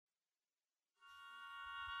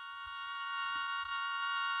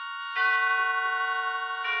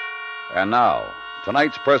And now,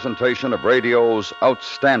 tonight's presentation of radio's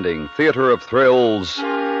outstanding theater of thrills,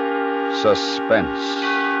 Suspense.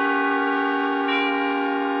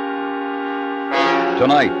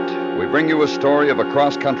 Tonight, we bring you a story of a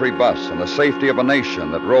cross-country bus and the safety of a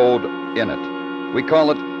nation that rode in it. We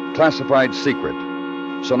call it Classified Secret.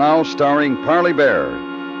 So now, starring Parley Bear,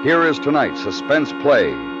 here is tonight's suspense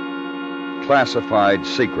play, Classified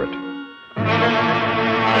Secret.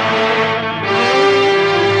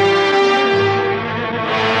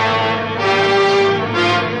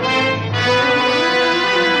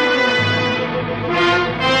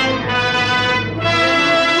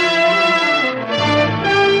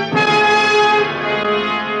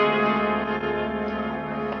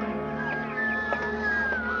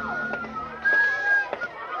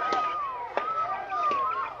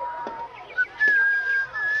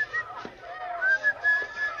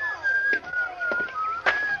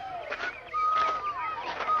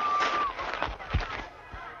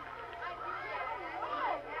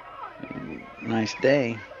 Nice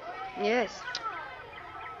day. Yes.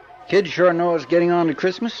 Kids sure know it's getting on to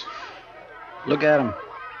Christmas. Look at them.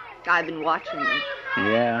 I've been watching them.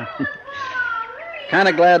 Yeah. Kind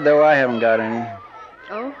of glad, though, I haven't got any.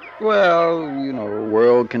 Oh? Well, you know,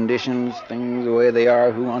 world conditions, things the way they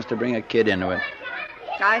are. Who wants to bring a kid into it?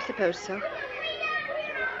 I suppose so.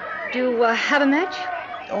 Do you have a match?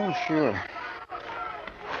 Oh, sure.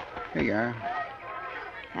 Here you are.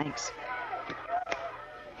 Thanks.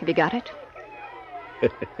 Have you got it?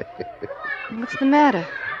 What's the matter?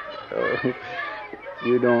 Oh,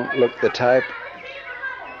 you don't look the type.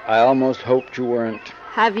 I almost hoped you weren't.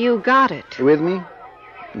 Have you got it? With me?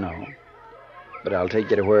 No. But I'll take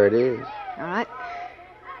you to where it is. All right.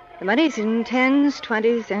 The money's in 10s,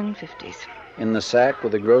 20s, and 50s. In the sack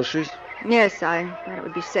with the groceries? Yes, I thought it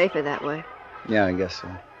would be safer that way. Yeah, I guess so.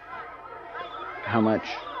 How much?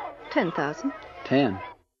 10,000. 10?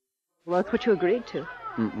 Well, that's what you agreed to.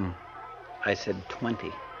 Mm-mm. I said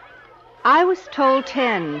 20. I was told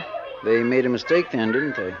 10. They made a mistake then,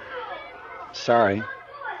 didn't they? Sorry.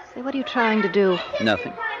 Say, what are you trying to do?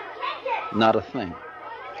 Nothing. Not a thing.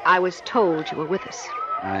 I was told you were with us.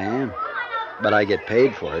 I am. But I get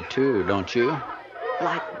paid for it, too, don't you? Well,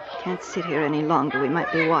 I can't sit here any longer. We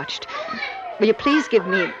might be watched. Will you please give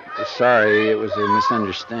me... Sorry, it was a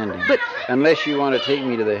misunderstanding. But... Unless you want to take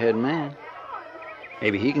me to the head man.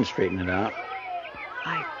 Maybe he can straighten it out.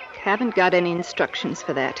 I haven't got any instructions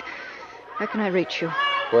for that. How can I reach you?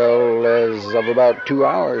 Well, as of about 2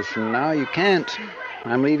 hours from now, you can't.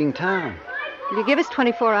 I'm leaving town. Will you give us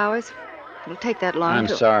 24 hours? It'll take that long. I'm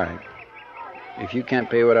sorry. If you can't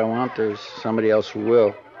pay what I want, there's somebody else who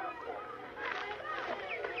will.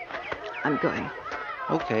 I'm going.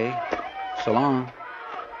 Okay. So long.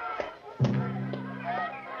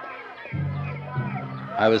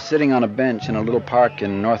 I was sitting on a bench in a little park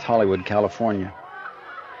in North Hollywood, California.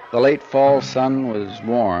 The late fall sun was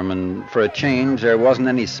warm, and for a change, there wasn't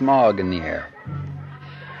any smog in the air.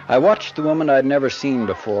 I watched the woman I'd never seen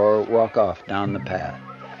before walk off down the path.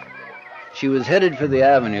 She was headed for the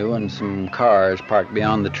avenue and some cars parked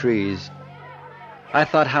beyond the trees. I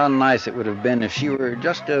thought how nice it would have been if she were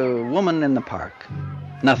just a woman in the park,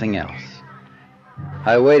 nothing else.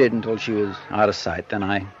 I waited until she was out of sight, then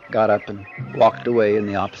I got up and walked away in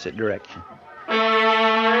the opposite direction.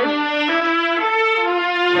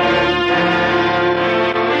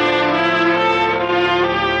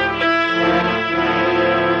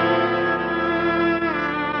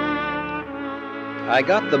 I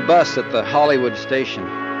got the bus at the Hollywood station.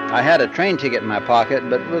 I had a train ticket in my pocket,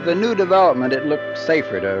 but with the new development, it looked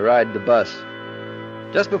safer to ride the bus.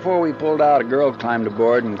 Just before we pulled out, a girl climbed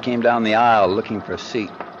aboard and came down the aisle looking for a seat.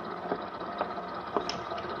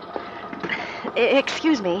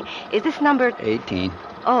 Excuse me, is this number... 18.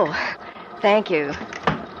 Oh, thank you.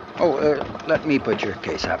 Oh, let me put your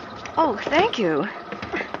case up. Oh, thank you.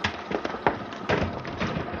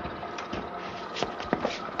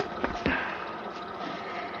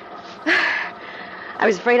 I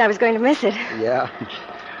was afraid I was going to miss it. Yeah,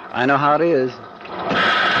 I know how it is.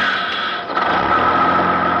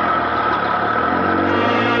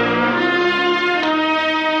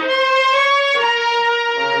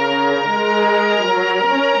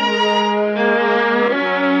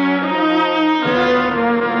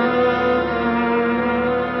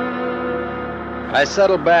 I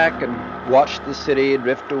settled back and watched the city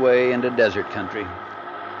drift away into desert country.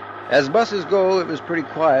 As buses go, it was pretty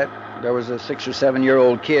quiet. There was a 6 or 7 year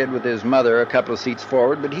old kid with his mother a couple of seats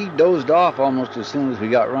forward, but he dozed off almost as soon as we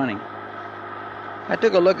got running. I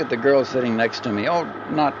took a look at the girl sitting next to me. Oh,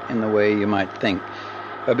 not in the way you might think,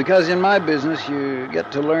 but because in my business you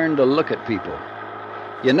get to learn to look at people.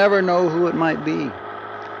 You never know who it might be.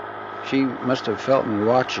 She must have felt me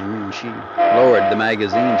watching, and she lowered the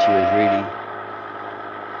magazine she was reading.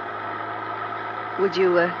 Would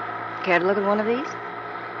you care to look at one of these?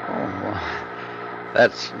 Oh, well,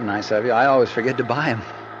 that's nice of you. I always forget to buy them.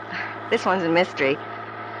 This one's a mystery.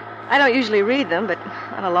 I don't usually read them, but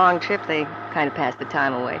on a long trip, they kind of pass the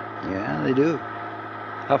time away. Yeah, they do.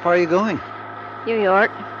 How far are you going? New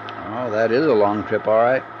York. Oh, that is a long trip, all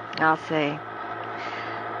right. I'll say.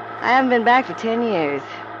 I haven't been back for 10 years.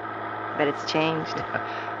 Bet it's changed.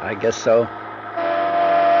 I guess so.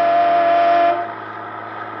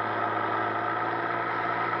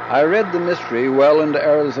 I read the mystery well into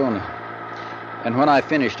Arizona, and when I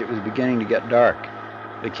finished, it was beginning to get dark.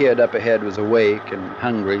 The kid up ahead was awake and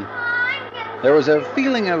hungry. There was a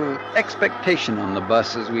feeling of expectation on the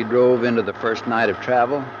bus as we drove into the first night of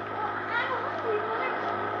travel.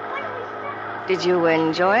 Did you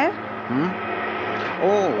enjoy it?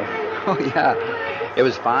 Oh, yeah. It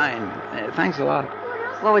was fine. Thanks a lot.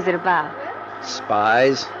 What was it about?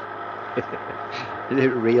 Spies. They're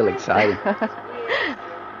real exciting.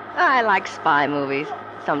 I like spy movies,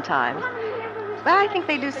 sometimes. But I think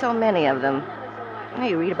they do so many of them.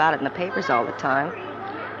 You read about it in the papers all the time.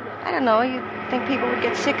 I don't know, you'd think people would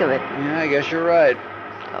get sick of it. Yeah, I guess you're right.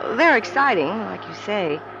 They're exciting, like you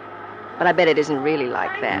say. But I bet it isn't really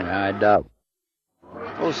like that. Yeah, I doubt.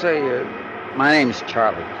 Oh, say, my name's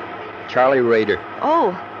Charlie. Charlie Rader.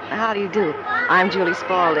 Oh, how do you do? I'm Julie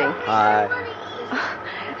Spaulding. Hi.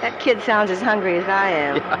 That kid sounds as hungry as I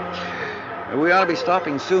am. Yeah. We ought to be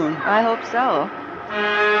stopping soon. I hope so.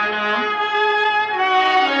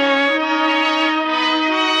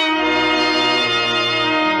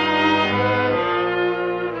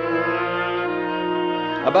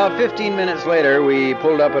 About 15 minutes later, we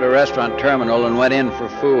pulled up at a restaurant terminal and went in for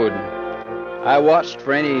food. I watched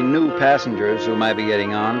for any new passengers who might be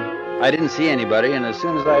getting on. I didn't see anybody, and as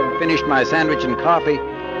soon as I finished my sandwich and coffee,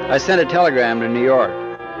 I sent a telegram to New York,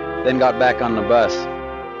 then got back on the bus.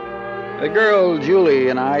 The girl, Julie,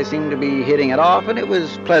 and I seemed to be hitting it off, and it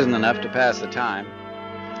was pleasant enough to pass the time.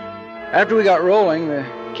 After we got rolling, the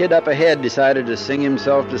kid up ahead decided to sing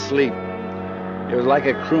himself to sleep. It was like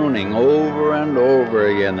a crooning over and over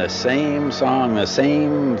again, the same song, the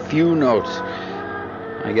same few notes.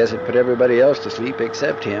 I guess it put everybody else to sleep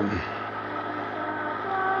except him.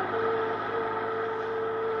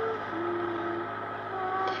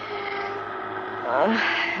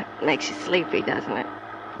 Makes you sleepy, doesn't it?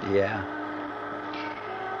 Yeah.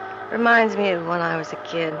 Reminds me of when I was a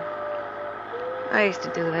kid. I used to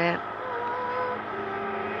do that.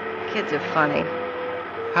 Kids are funny.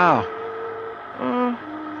 How?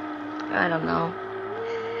 I don't know.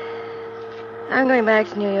 I'm going back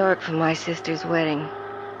to New York for my sister's wedding.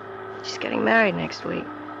 She's getting married next week.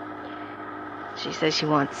 She says she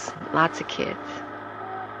wants lots of kids.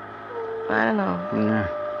 I don't know. Yeah,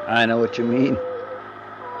 I know what you mean.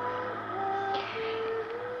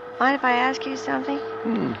 Mind if I ask you something?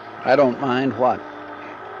 I don't mind what.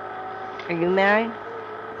 Are you married?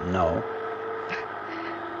 No.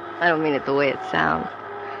 I don't mean it the way it sounds.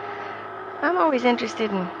 I'm always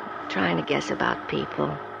interested in trying to guess about people.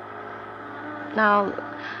 Now,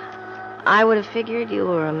 I would have figured you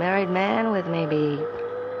were a married man with maybe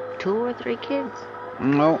 2 or 3 kids.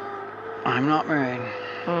 No, I'm not married.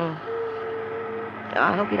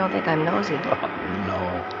 I hope you don't think I'm nosy. Oh,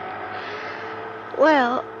 no.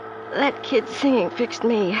 Well, that kid singing fixed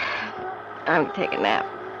me. I'm going to take a nap.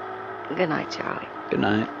 Good night, Charlie. Good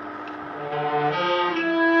night.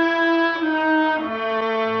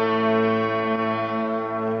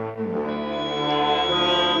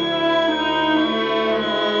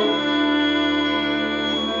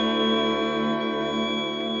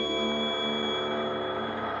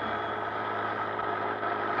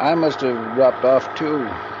 I must have dropped off, too.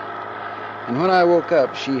 And when I woke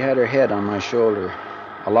up, she had her head on my shoulder.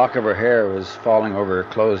 A lock of her hair was falling over her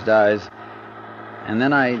closed eyes. And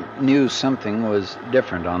then I knew something was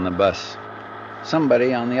different on the bus.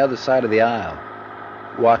 Somebody on the other side of the aisle,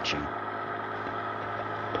 watching.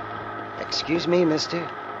 Excuse me, mister.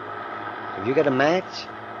 Have you got a match?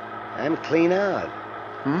 I'm clean out.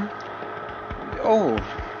 Oh,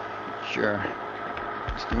 sure.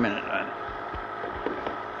 Just a minute.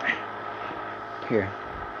 Here.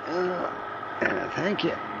 Thank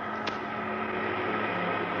you.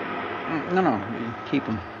 No, keep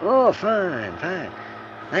them. Oh, fine.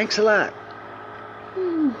 Thanks a lot.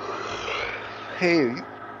 Hey,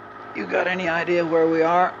 you got any idea where we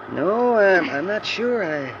are? No, I'm not sure.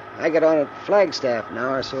 I got on at Flagstaff an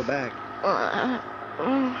hour or so back.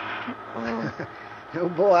 Oh,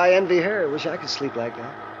 boy, I envy her. Wish I could sleep like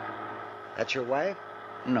that. That's your wife?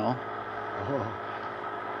 No. Oh.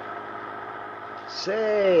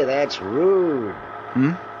 Say, that's rude.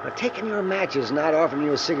 Hmm? Now, taking your matches, not offering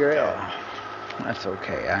you a cigarette. Oh, that's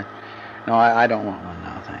okay. I don't want one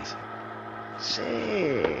now, thanks.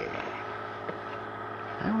 Say,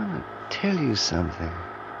 I want to tell you something.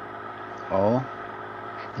 Oh?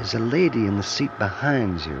 There's a lady in the seat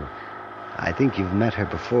behind you. I think you've met her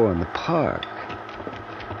before in the park.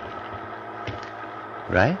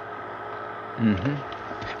 Right?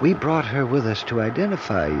 Mm-hmm. We brought her with us to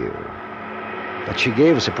identify you. But she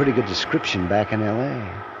gave us a pretty good description back in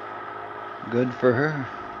L.A. Good for her.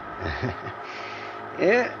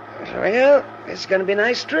 Yeah, well, it's going to be a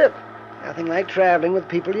nice trip. Nothing like traveling with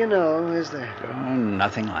people you know, is there? Oh,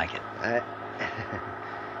 nothing like it. I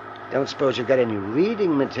don't suppose you've got any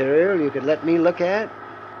reading material you could let me look at?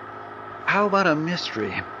 How about a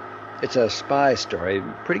mystery? It's a spy story.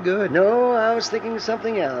 Pretty good. No, I was thinking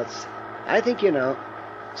something else. I think you know.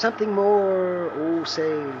 Something more,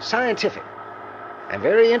 say, scientific. I'm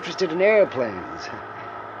very interested in airplanes.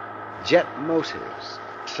 Jet motors.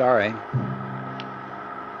 Sorry.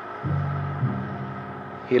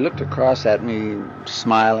 He looked across at me,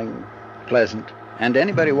 smiling, pleasant. And to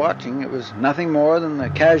anybody watching, it was nothing more than the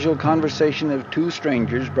casual conversation of two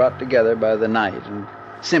strangers brought together by the night and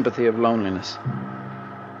sympathy of loneliness.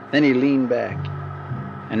 Then he leaned back,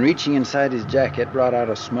 and reaching inside his jacket, brought out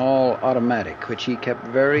a small automatic, which he kept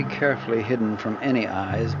very carefully hidden from any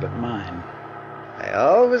eyes but mine. I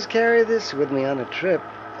always carry this with me on a trip.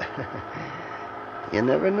 You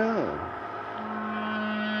never know.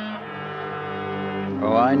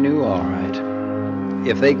 Oh, I knew all right.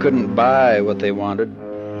 If they couldn't buy what they wanted,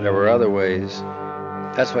 there were other ways.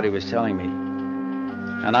 That's what he was telling me.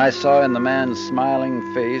 And I saw in the man's smiling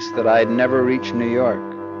face that I'd never reach New York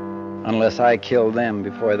unless I killed them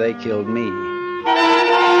before they killed me.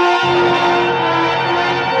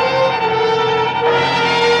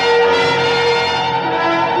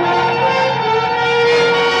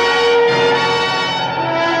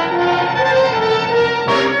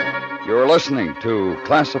 You're listening to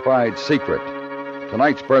Classified Secret,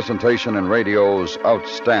 tonight's presentation in radio's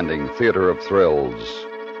outstanding theater of thrills,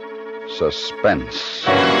 Suspense.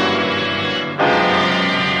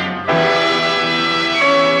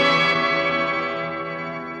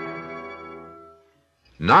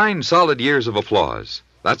 Nine solid years of applause.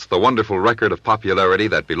 That's the wonderful record of popularity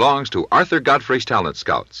that belongs to Arthur Godfrey's Talent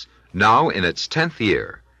Scouts, now in its 10th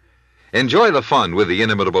year. Enjoy the fun with the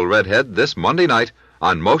inimitable redhead this Monday night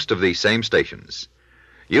on most of these same stations.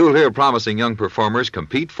 You'll hear promising young performers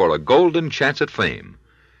compete for a golden chance at fame.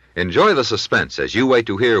 Enjoy the suspense as you wait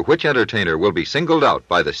to hear which entertainer will be singled out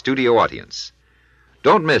by the studio audience.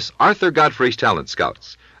 Don't miss Arthur Godfrey's Talent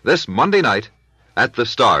Scouts this Monday night at the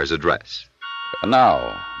Star's Address. And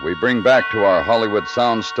now, we bring back to our Hollywood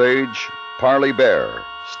soundstage Parley Bear,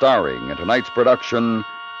 starring in tonight's production,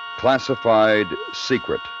 Classified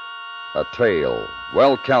Secret, a tale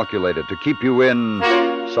well calculated to keep you in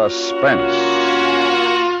suspense.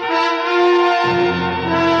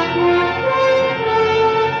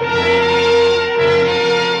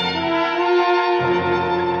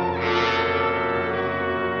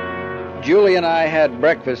 Julie and I had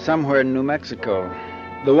breakfast somewhere in New Mexico.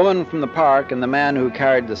 The woman from the park and the man who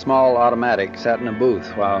carried the small automatic sat in a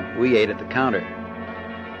booth while we ate at the counter.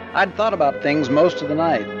 I'd thought about things most of the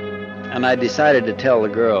night, and I decided to tell the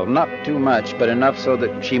girl, not too much, but enough so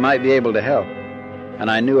that she might be able to help.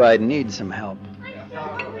 And I knew I'd need some help.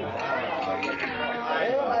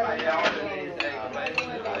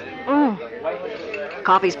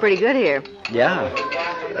 Coffee's pretty good here. Yeah.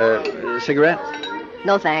 Cigarette?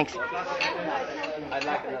 No, thanks.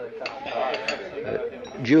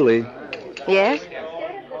 Julie, Yes?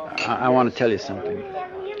 I want to tell you something.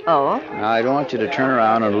 Oh? Now, I don't want you to turn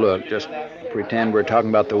around and look. Just pretend we're talking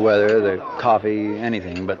about the weather, the coffee,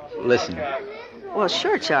 anything. But listen. Well,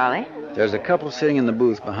 sure, Charlie. There's a couple sitting in the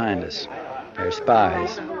booth behind us. They're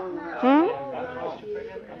spies.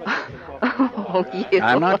 Oh, you.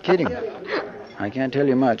 I'm not kidding. I can't tell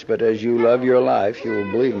you much, but as you love your life, you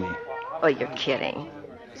will believe me. Oh, you're kidding.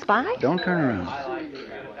 Spy? Don't turn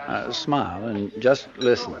around. Smile and just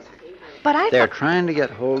listen. But They're trying to get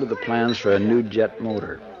hold of the plans for a new jet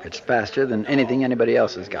motor. It's faster than anything anybody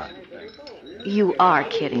else has got. You are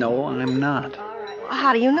kidding. No, I'm not.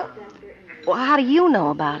 How do you know? Well, how do you know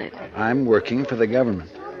about it? I'm working for the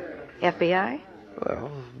government. FBI?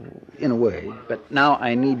 Well, in a way. But now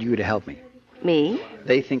I need you to help me. Me?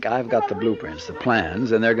 They think I've got the blueprints, the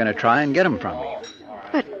plans, and they're going to try and get them from me.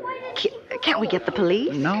 But can't we get the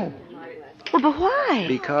police? No, Well, but why?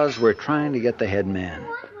 because we're trying to get the head man.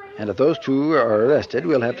 And if those two are arrested,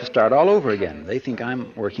 we'll have to start all over again. They think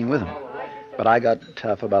I'm working with them. But I got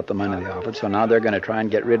tough about the money they offered, so now they're going to try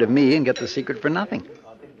and get rid of me and get the secret for nothing.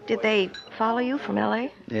 Did they follow you from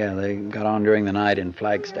L.A.? Yeah, they got on during the night in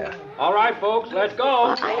Flagstaff. All right, folks, let's go.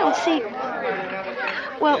 Well, I don't see...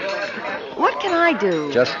 Well, what can I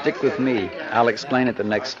do? Just stick with me. I'll explain at the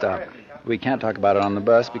next stop. We can't talk about it on the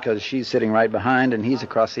bus because she's sitting right behind and he's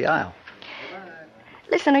across the aisle.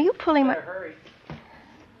 Listen, are you pulling my...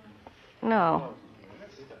 No.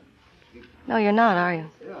 No, you're not, are you?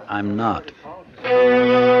 I'm not.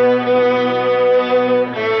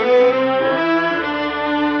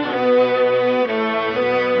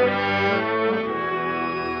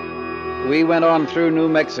 We went on through New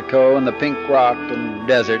Mexico and the Pink Rock and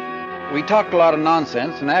desert. We talked a lot of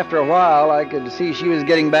nonsense, and after a while I could see she was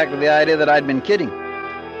getting back to the idea that I'd been kidding,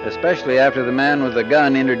 especially after the man with the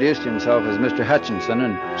gun introduced himself as Mr. Hutchinson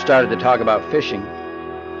and started to talk about fishing.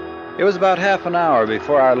 It was about half an hour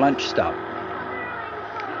before our lunch stop.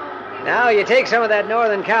 Now, you take some of that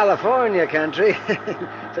Northern California country.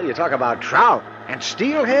 So you talk about trout and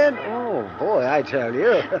steelhead? Oh, boy, I tell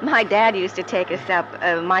you. My dad used to take us up,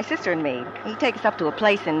 my sister and me. He'd take us up to a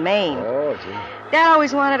place in Maine. Oh, gee. Dad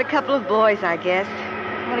always wanted a couple of boys, I guess.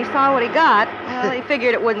 When he saw what he got, well, he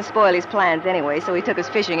figured it wouldn't spoil his plans anyway, so he took us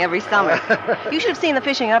fishing every summer. You should have seen the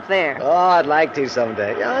fishing up there. Oh, I'd like to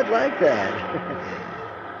someday. Yeah, I'd like that.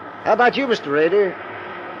 How about you, Mr. Rader?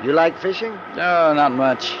 You like fishing? No, not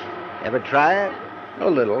much. Ever try it? A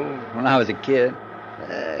little, when I was a kid.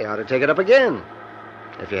 You ought to take it up again,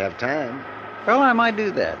 if you have time. Well, I might do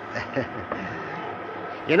that.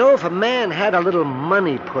 You know, if a man had a little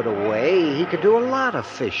money put away, he could do a lot of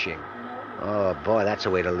fishing. Oh, boy, that's the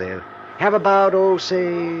way to live. Have about, say,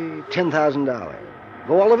 $10,000.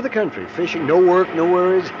 Go all over the country, fishing, no work, no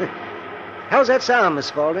worries. How's that sound, Miss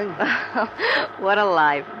Spaulding? What a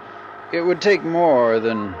life. It would take more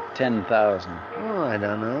than 10,000. Oh, I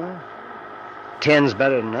don't know. 10's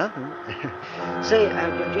better than nothing. Say,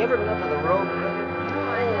 did you ever run up to the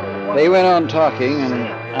road? They went on talking, and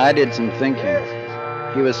I did some thinking.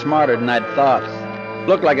 He was smarter than I'd thought.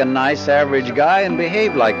 Looked like a nice, average guy and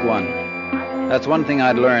behaved like one. That's one thing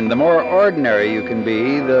I'd learned. The more ordinary you can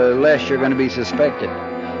be, the less you're going to be suspected.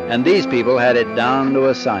 And these people had it down to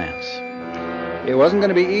a science. It wasn't going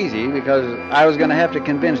to be easy because I was going to have to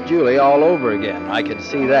convince Julie all over again. I could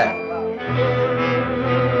see that.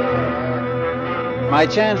 My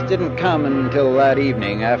chance didn't come until that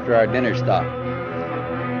evening after our dinner stop.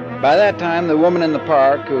 By that time, the woman in the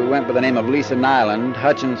park, who went by the name of Lisa Nyland,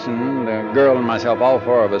 Hutchinson, the girl, and myself, all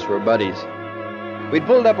four of us were buddies. We'd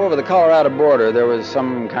pulled up over the Colorado border. There was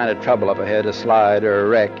some kind of trouble up ahead, a slide or a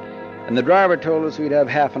wreck, and the driver told us we'd have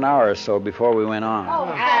half an hour or so before we went on.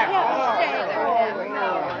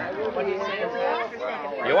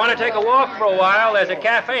 You want to take a walk for a while? There's a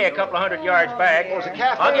cafe a couple of 100 yards back. Oh, it's a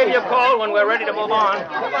cafe. I'll give you a call when we're ready to move on.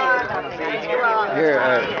 Here,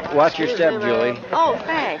 watch your step, Julie. Oh,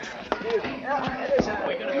 thanks.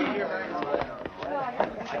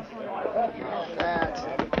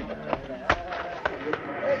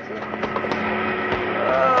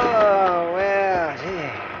 Oh, well, gee.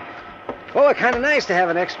 Oh, kind of nice to have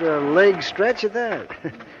an extra leg stretch at that.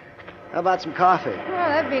 How about some coffee? Oh,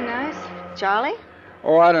 that'd be nice. Charlie?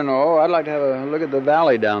 Oh, I don't know. I'd like to have a look at the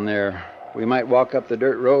valley down there. We might walk up the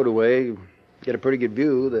dirt road away, get a pretty good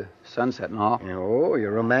view, the sunset and all. Oh, you're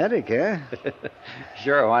romantic, eh?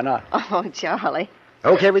 Sure, why not? Oh, Charlie.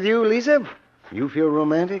 Okay with you, Lisa? You feel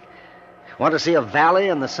romantic? Want to see a valley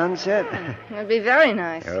and the sunset? That'd be very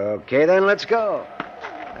nice. Okay, then let's go.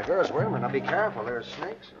 Now, girls, wait a minute. Now, be careful. There's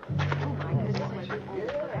snakes.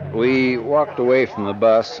 We walked away from the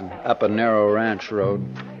bus and up a narrow ranch road.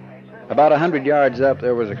 About 100 yards up,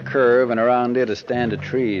 there was a curve, and around it a stand of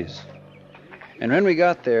trees. And when we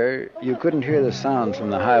got there, you couldn't hear the sounds from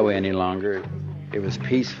the highway any longer. It was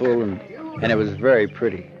peaceful, and it was very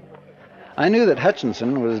pretty. I knew that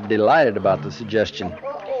Hutchinson was delighted about the suggestion.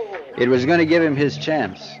 It was going to give him his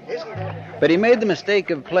chance. But he made the mistake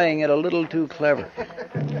of playing it a little too clever.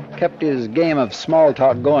 Kept his game of small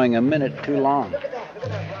talk going a minute too long.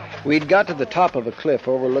 We'd got to the top of a cliff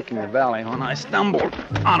overlooking the valley when I stumbled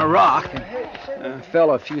on a rock and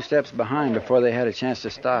fell a few steps behind before they had a chance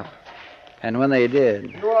to stop. And when they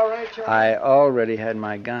did, You all right, Charlie? I already had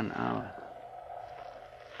my gun out.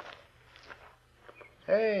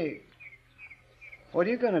 Hey, what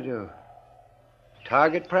are you going to do?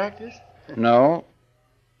 Target practice? No.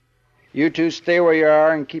 You two stay where you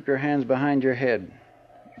are and keep your hands behind your head.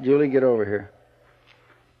 Julie, get over here.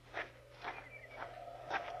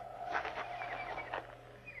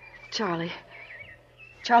 Charlie.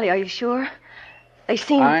 Charlie, are you sure? They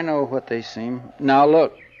seem... I know what they seem. Now,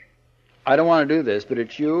 look, I don't want to do this, but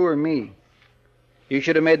it's you or me. You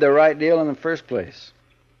should have made the right deal in the first place.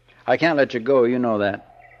 I can't let you go, you know that.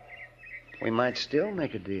 We might still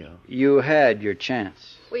make a deal. You had your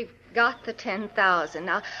chance. We've got the 10,000.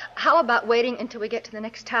 Now, how about waiting until we get to the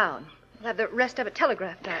next town? We'll have the rest of it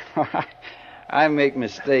telegraphed out. I make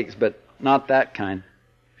mistakes, but not that kind.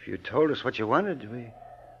 If you told us what you wanted, we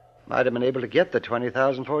might have been able to get the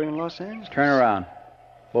 20,000 for you in Los Angeles. Turn around,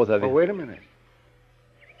 both of you. Well, wait a minute.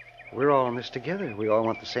 We're all in this together. We all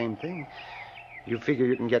want the same thing. You figure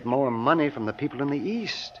you can get more money from the people in the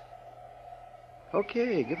East.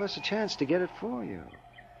 Okay, give us a chance to get it for you.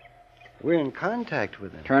 We're in contact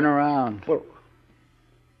with them. Turn around. Well,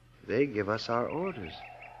 they give us our orders.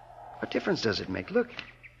 What difference does it make? Look,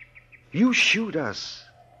 you shoot us.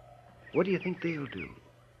 What do you think they'll do?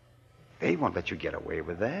 They won't let you get away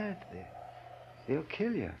with that. They'll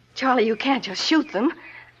kill you. Charlie, you can't just shoot them.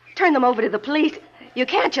 Turn them over to the police. You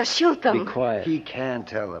can't just shoot them. Be quiet. He can't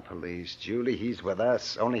tell the police, Julie. He's with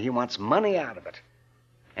us. Only he wants money out of it.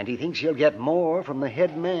 And he thinks he'll get more from the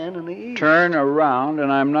head man in the East. Turn around,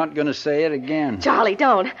 and I'm not going to say it again. Charlie,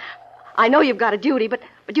 don't. I know you've got a duty, but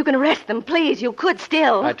you can arrest them, please. You could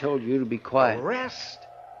still. I told you to be quiet. Arrest?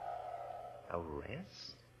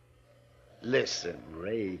 Arrest? Listen,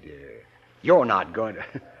 Ray, dear. You're not going to...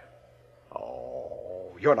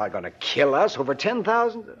 Oh, you're not going to kill us over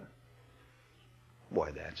 10,000?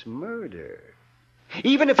 Boy, that's murder.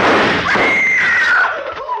 Even if...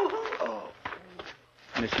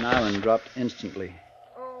 Miss Nyland dropped instantly.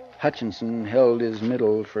 Hutchinson held his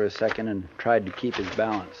middle for a second and tried to keep his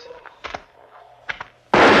balance.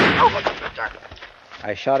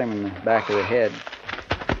 I shot him in the back of the head.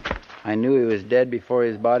 I knew he was dead before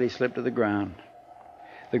his body slipped to the ground.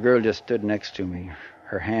 The girl just stood next to me,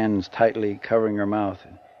 her hands tightly covering her mouth.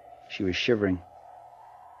 She was shivering.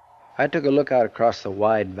 I took a look out across the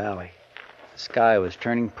wide valley. The sky was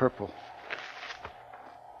turning purple.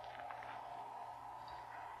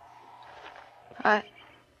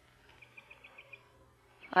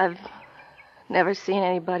 I've never seen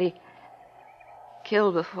anybody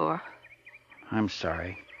killed before. I'm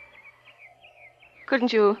sorry.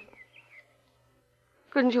 Couldn't you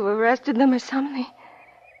have arrested them or something?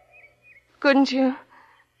 Couldn't you?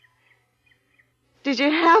 Did you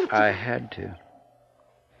have to? I had to.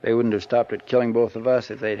 They wouldn't have stopped at killing both of us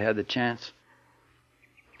if they'd had the chance.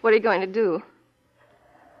 What are you going to do?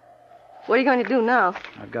 What are you going to do now?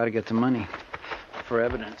 I've got to get the money for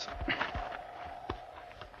evidence.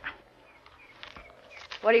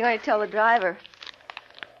 What are you going to tell the driver?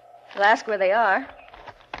 He'll ask where they are.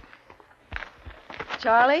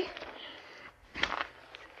 Charlie?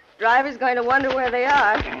 Driver's going to wonder where they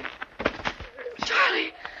are.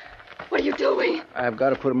 Charlie, what are you doing? I've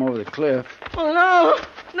got to put them over the cliff. Oh, no.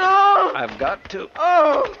 No. I've got to.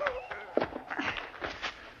 Oh.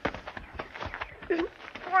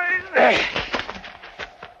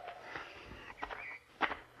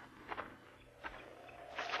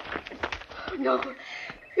 No,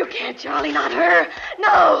 you can't, Charlie, not her.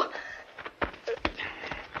 No.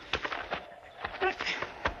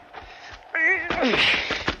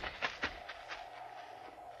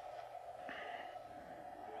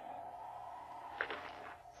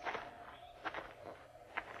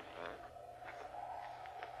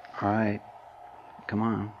 All right. Come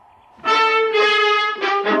on. We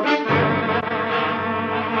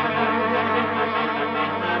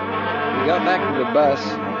got back to the bus.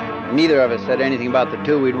 Neither of us said anything about the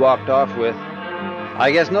two we'd walked off with.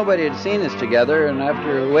 I guess nobody had seen us together, and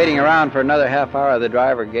after waiting around for another half hour, the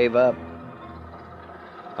driver gave up.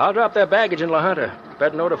 I'll drop that baggage in La Junta.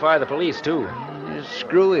 Better notify the police, too. It's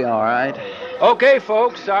screwy, all right. Okay,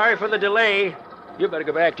 folks. Sorry for the delay. You better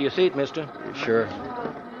go back to your seat, mister. Sure.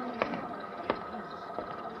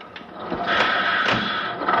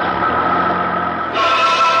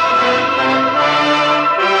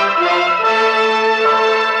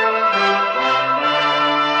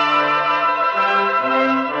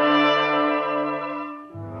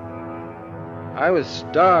 I was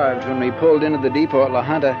starved when we pulled into the depot at La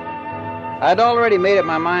Junta. I'd already made up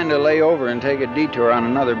my mind to lay over and take a detour on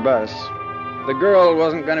another bus. The girl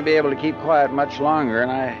wasn't going to be able to keep quiet much longer,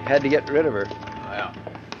 and I had to get rid of her.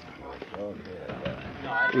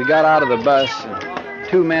 We got out of the bus, and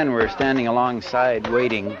two men were standing alongside,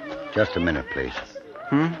 waiting. Just a minute, please.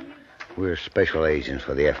 We're special agents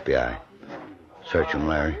for the FBI. Search him,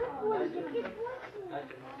 Larry.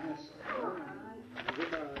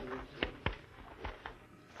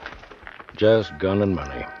 Just gun and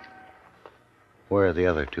money. Where are the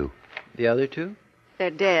other two? The other two? They're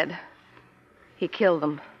dead. He killed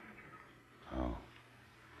them. Oh.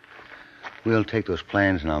 We'll take those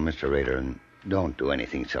plans now, Mr. Rader, and don't do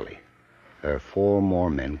anything silly. There are 4 more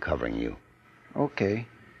men covering you. Okay.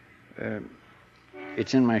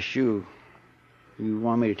 It's in my shoe. You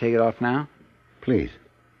want me to take it off now? Please.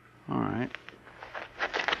 All right.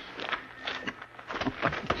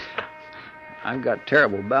 I've got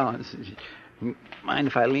terrible balance. Mind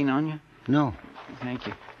if I lean on you? No. Thank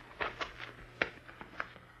you.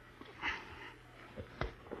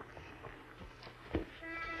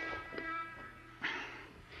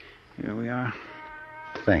 Here we are.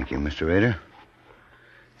 Thank you, Mr. Rader.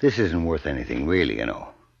 This isn't worth anything, really, you know.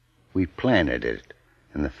 We planted it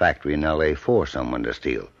in the factory in L.A. for someone to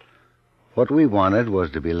steal. What we wanted was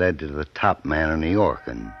to be led to the top man in New York,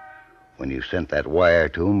 and when you sent that wire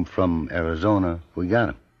to him from Arizona, we got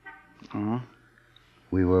him. Uh-huh.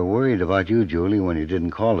 We were worried about you, Julie, when you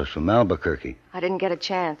didn't call us from Albuquerque. I didn't get a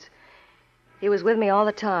chance. He was with me all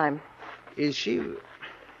the time. Is she...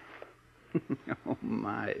 Oh,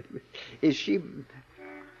 my. Is she...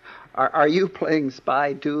 Are you playing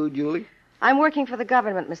spy, too, Julie? I'm working for the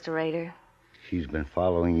government, Mr. Rader. She's been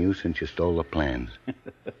following you since you stole the plans.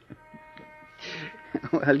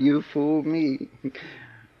 Well, you fooled me.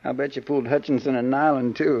 I'll bet you fooled Hutchinson and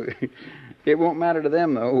Nyland, too. It won't matter to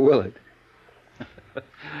them, though, will it?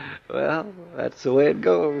 Well, that's the way it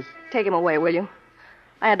goes. Take him away, will you?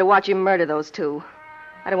 I had to watch him murder those 2.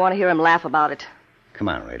 I don't want to hear him laugh about it. Come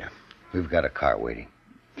on, Rader. We've got a car waiting.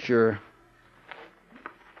 Sure.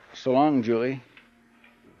 So long, Julie.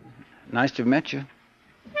 Nice to have met you.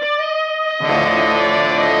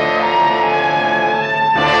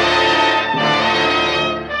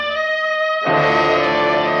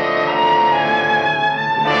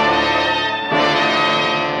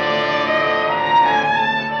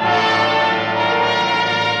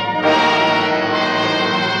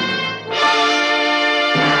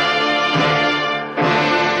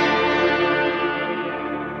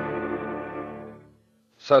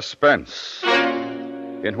 Suspense,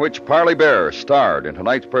 in which Parley Bear starred in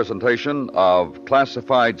tonight's presentation of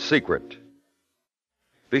Classified Secret.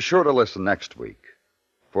 Be sure to listen next week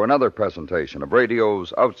for another presentation of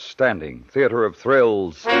radio's outstanding theater of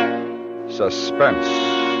thrills, Suspense.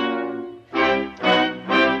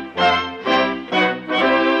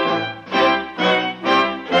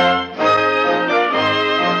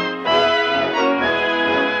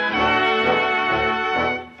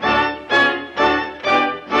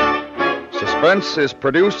 Suspense is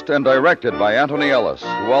produced and directed by Anthony Ellis,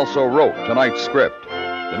 who also wrote tonight's script.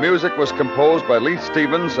 The music was composed by Leith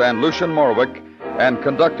Stevens and Lucian Morwick and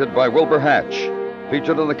conducted by Wilbur Hatch.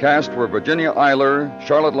 Featured in the cast were Virginia Eiler,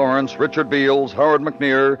 Charlotte Lawrence, Richard Beals, Howard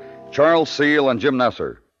McNear, Charles Seal, and Jim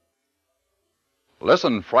Nasser.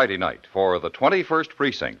 Listen Friday night for the 21st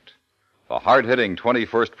Precinct. The hard-hitting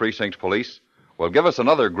 21st Precinct Police will give us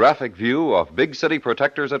another graphic view of big city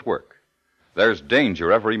protectors at work. There's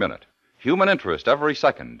danger every minute, human interest every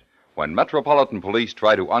second, when Metropolitan Police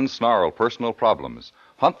try to unsnarl personal problems,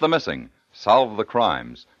 hunt the missing, solve the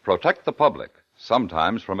crimes, protect the public,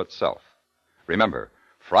 sometimes from itself. Remember,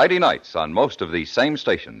 Friday nights on most of these same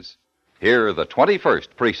stations. Hear the 21st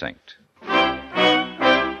Precinct.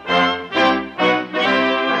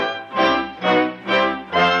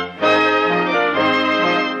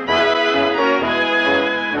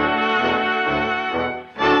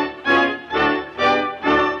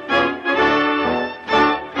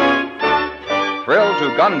 Thrill to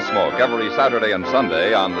Gunsmoke every Saturday and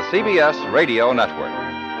Sunday on the CBS Radio Network.